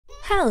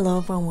Hello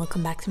everyone,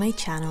 welcome back to my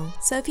channel.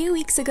 So a few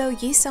weeks ago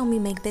you saw me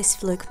make this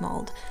Fluke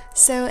mold,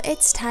 so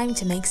it's time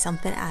to make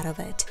something out of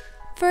it.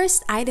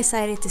 First I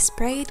decided to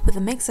spray it with a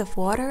mix of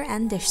water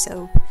and dish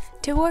soap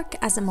to work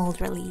as a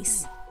mold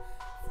release.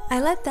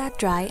 I let that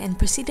dry and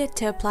proceeded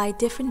to apply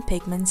different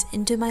pigments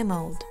into my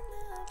mold.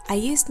 I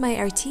used my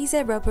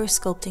Arteza rubber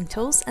sculpting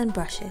tools and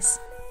brushes.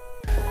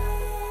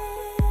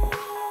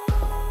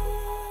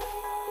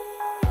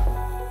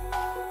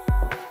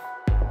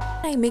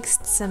 I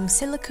mixed some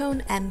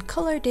silicone and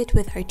colored it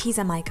with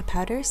Arteza mica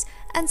powders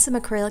and some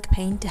acrylic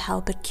paint to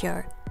help it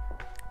cure.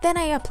 Then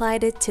I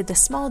applied it to the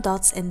small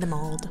dots in the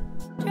mold.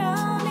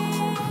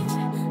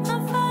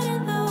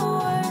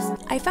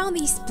 I found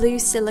these blue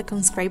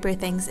silicone scraper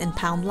things in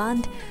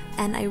Poundland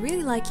and I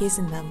really like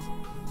using them.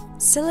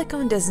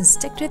 Silicone doesn't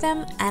stick to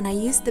them and I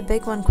used the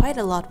big one quite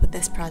a lot with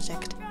this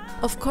project.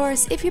 Of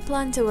course, if you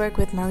plan to work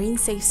with marine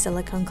safe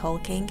silicone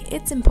caulking,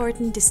 it's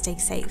important to stay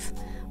safe.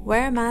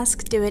 Wear a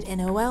mask, do it in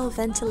a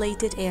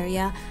well-ventilated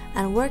area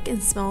and work in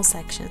small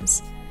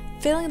sections.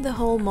 Filling the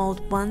whole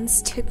mold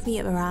once took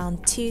me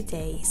around 2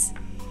 days.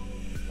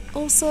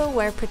 Also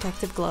wear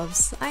protective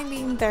gloves. I'm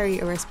being very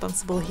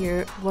irresponsible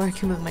here,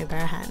 working with my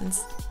bare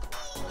hands.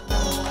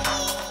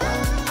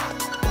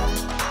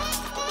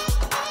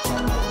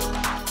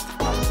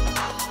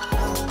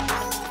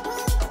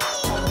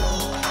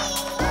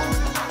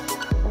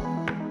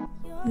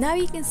 Now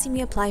you can see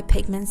me apply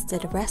pigments to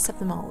the rest of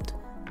the mold.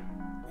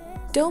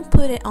 Don't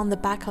put it on the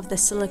back of the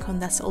silicone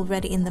that's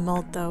already in the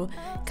mold though,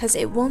 cause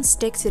it won't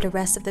stick to the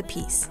rest of the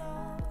piece.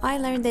 I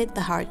learned it the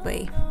hard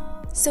way.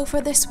 So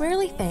for the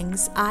swirly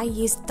things, I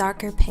used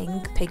darker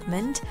pink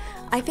pigment.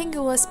 I think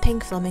it was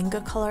pink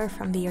flamingo color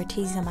from the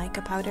Arteza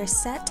mica powder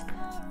set.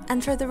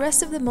 And for the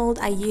rest of the mold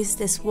I used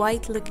this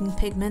white looking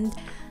pigment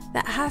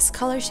that has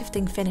color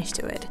shifting finish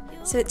to it.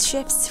 So it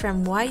shifts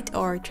from white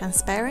or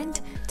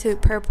transparent to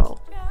purple.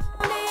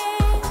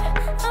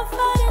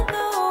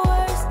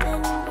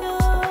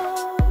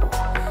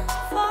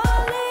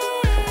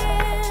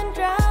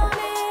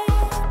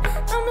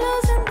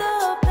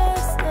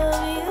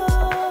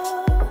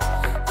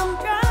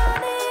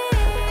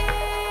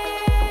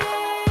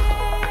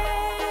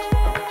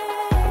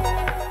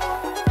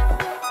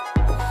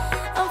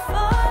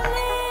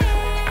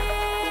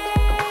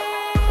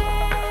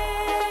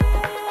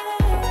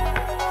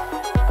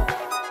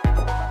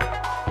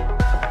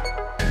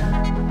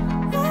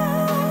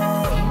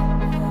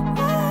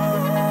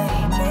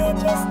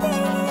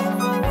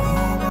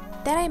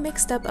 Then I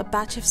mixed up a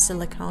batch of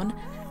silicone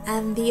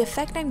and the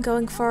effect I'm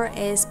going for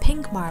is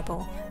pink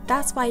marble.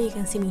 That's why you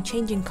can see me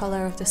changing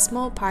color of the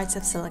small parts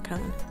of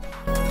silicone.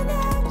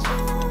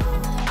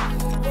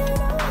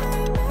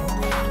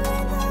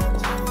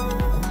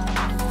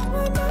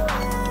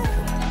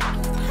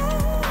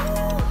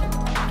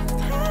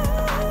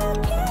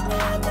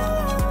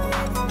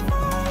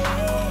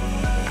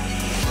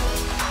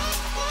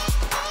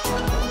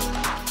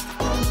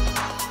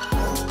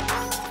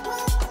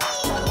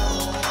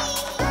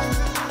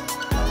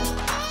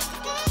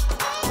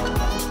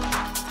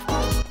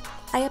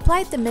 I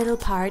applied the middle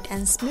part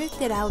and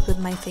smoothed it out with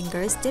my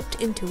fingers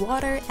dipped into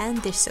water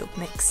and dish soap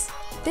mix.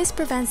 This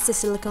prevents the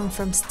silicone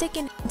from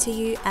sticking to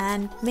you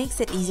and makes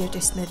it easier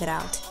to smooth it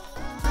out.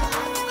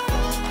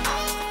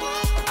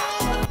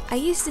 I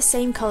used the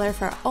same color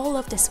for all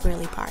of the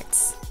swirly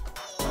parts.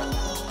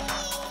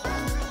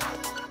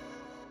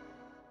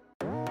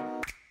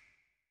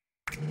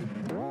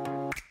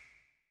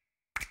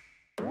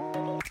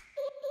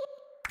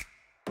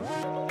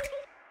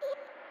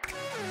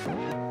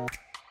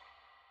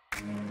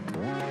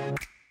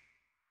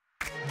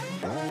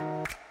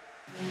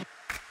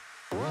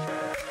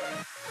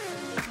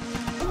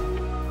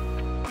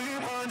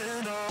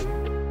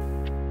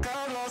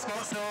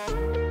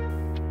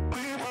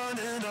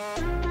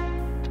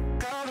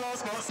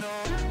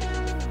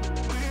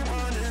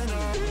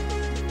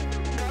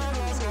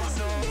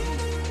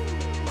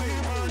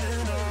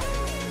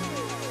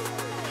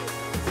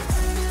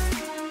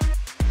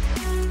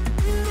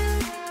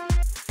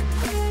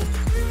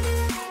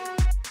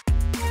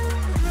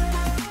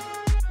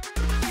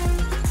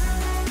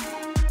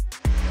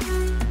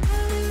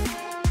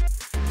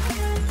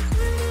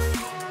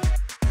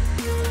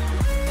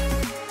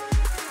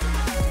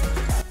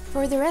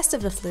 For the rest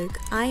of the Fluke,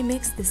 I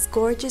mixed this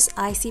gorgeous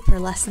icy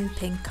pearlescent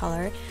pink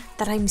color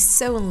that I'm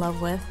so in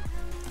love with.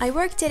 I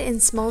worked it in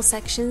small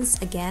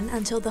sections again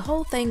until the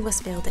whole thing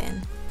was filled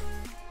in.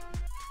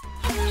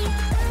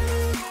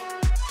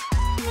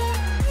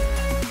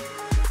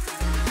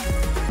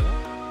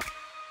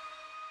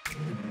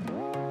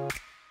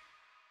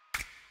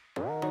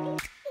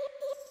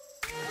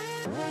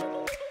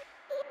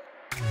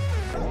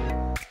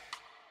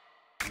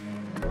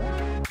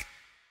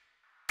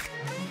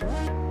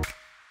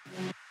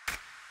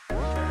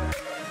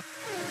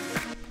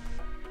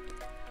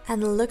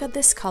 And look at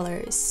this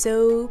color,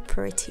 so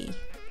pretty.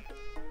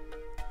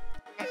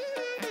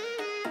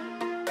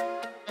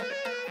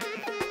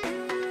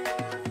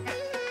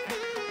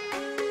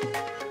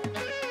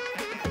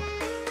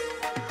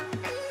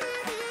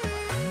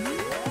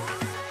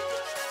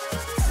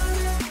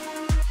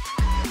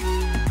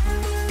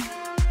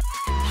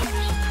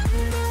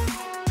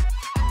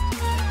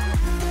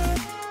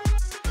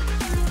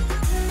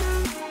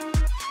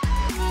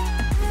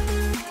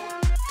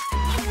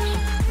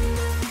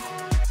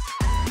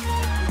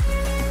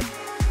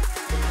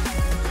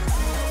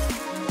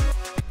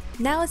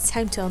 Now it's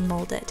time to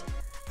unmold it.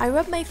 I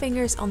rub my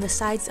fingers on the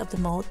sides of the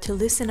mold to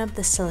loosen up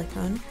the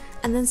silicone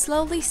and then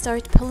slowly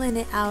start pulling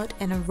it out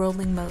in a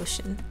rolling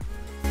motion.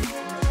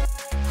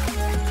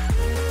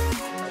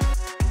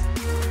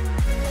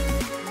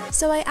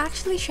 So I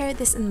actually shared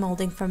this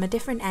unmolding from a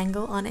different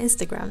angle on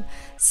Instagram,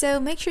 so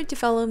make sure to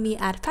follow me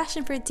at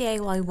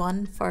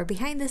passionfruitdiy1 for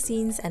behind the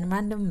scenes and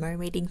random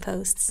mermaiding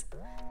posts.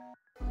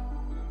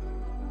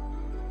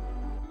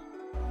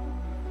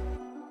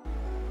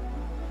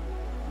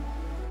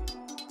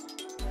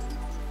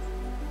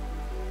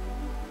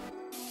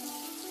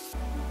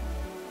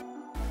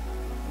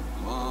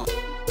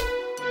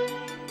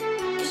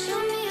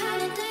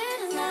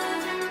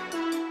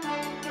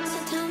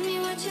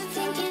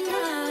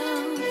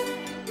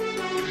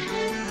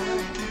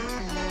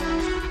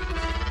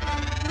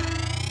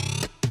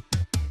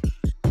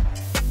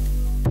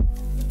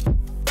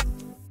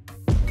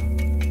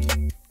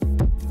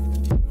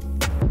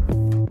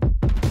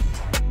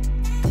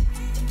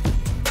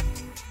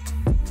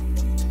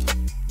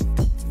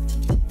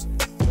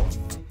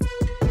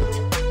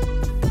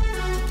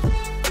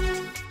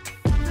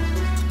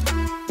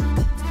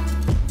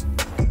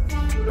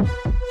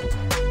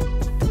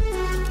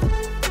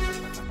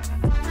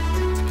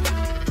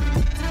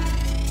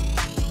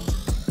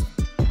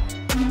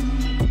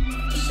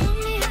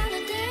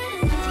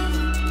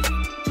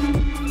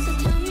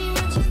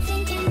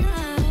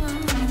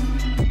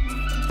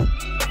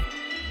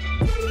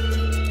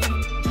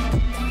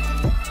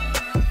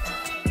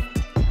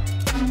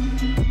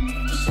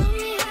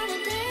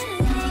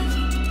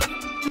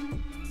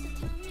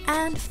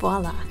 And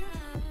voila!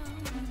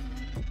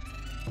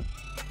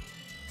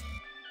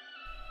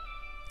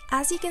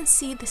 As you can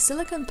see, the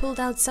silicone pulled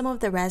out some of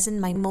the resin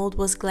my mold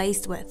was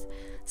glazed with,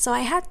 so I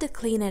had to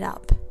clean it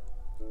up.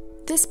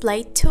 This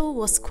blade tool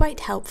was quite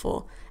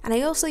helpful, and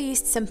I also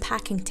used some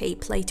packing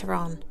tape later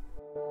on.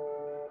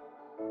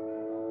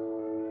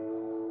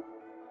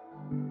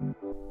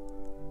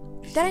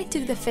 Then I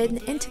took the fin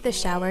into the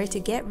shower to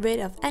get rid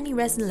of any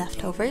resin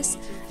leftovers,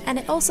 and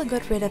it also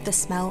got rid of the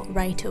smell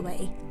right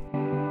away.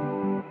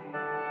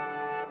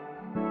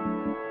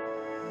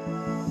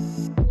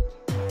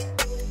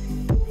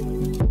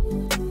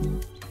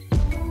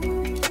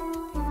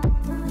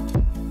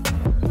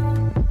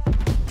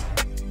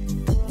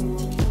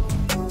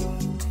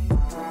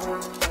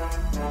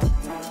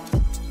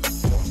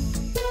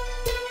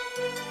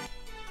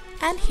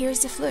 And here's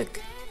the Fluke.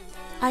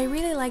 I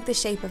really like the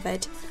shape of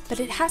it, but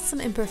it has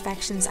some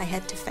imperfections I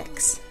had to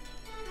fix.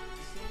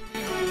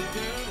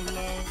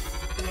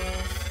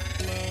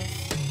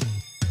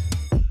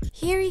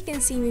 Here you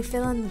can see me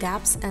fill in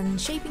gaps and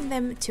shaping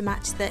them to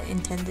match the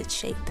intended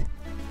shape.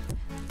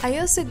 I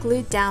also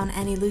glued down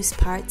any loose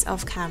parts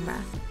off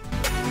camera.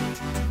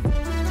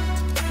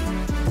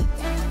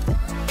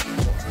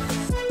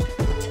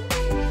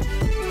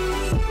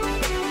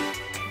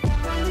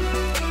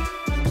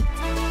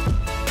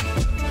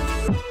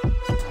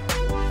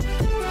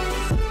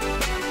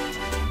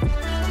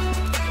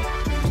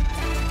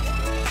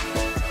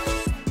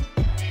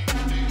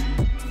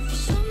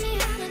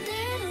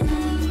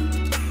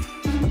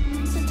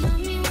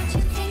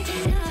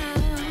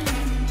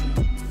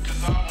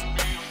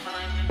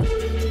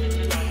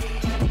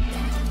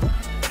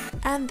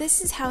 And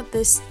this is how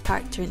this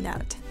part turned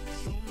out.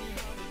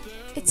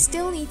 It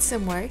still needs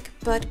some work,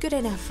 but good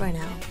enough for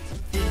now.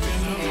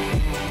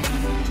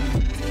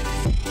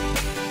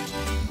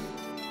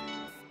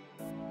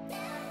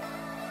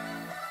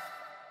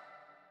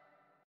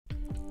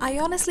 I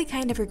honestly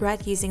kind of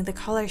regret using the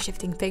color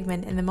shifting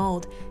pigment in the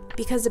mold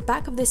because the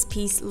back of this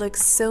piece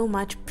looks so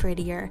much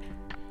prettier,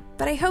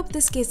 but I hope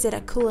this gives it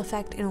a cool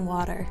effect in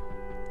water.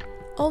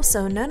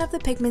 Also, none of the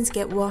pigments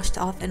get washed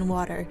off in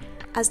water,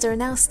 as they're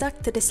now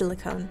stuck to the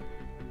silicone,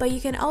 but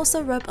you can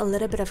also rub a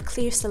little bit of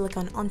clear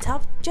silicone on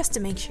top just to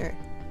make sure.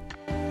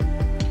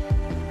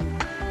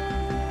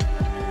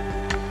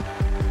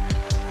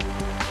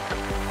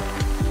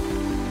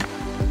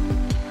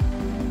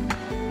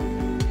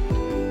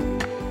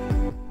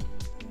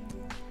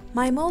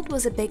 My mold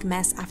was a big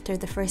mess after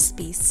the first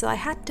piece, so I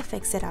had to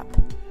fix it up.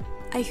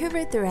 I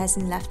hoovered the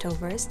resin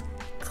leftovers,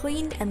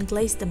 cleaned and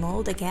glazed the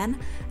mold again,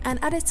 and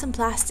added some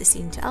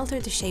plasticine to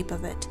alter the shape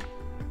of it.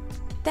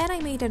 Then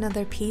I made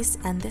another piece,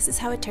 and this is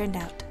how it turned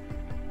out.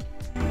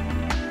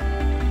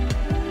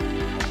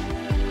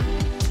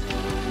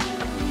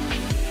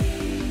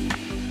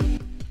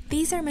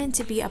 These are meant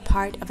to be a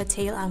part of a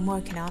tail I'm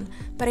working on,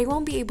 but I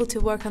won't be able to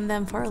work on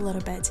them for a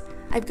little bit.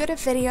 I've got a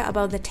video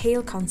about the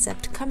tail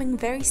concept coming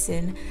very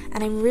soon,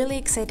 and I'm really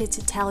excited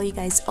to tell you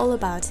guys all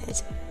about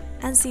it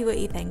and see what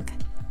you think.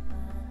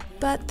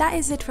 But that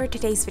is it for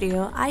today's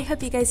video. I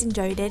hope you guys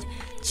enjoyed it.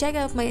 Check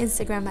out my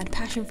Instagram at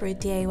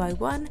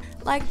passionfruitdiy1,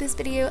 like this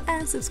video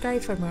and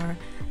subscribe for more.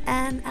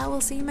 And I will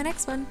see you in my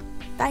next one.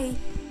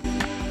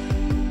 Bye!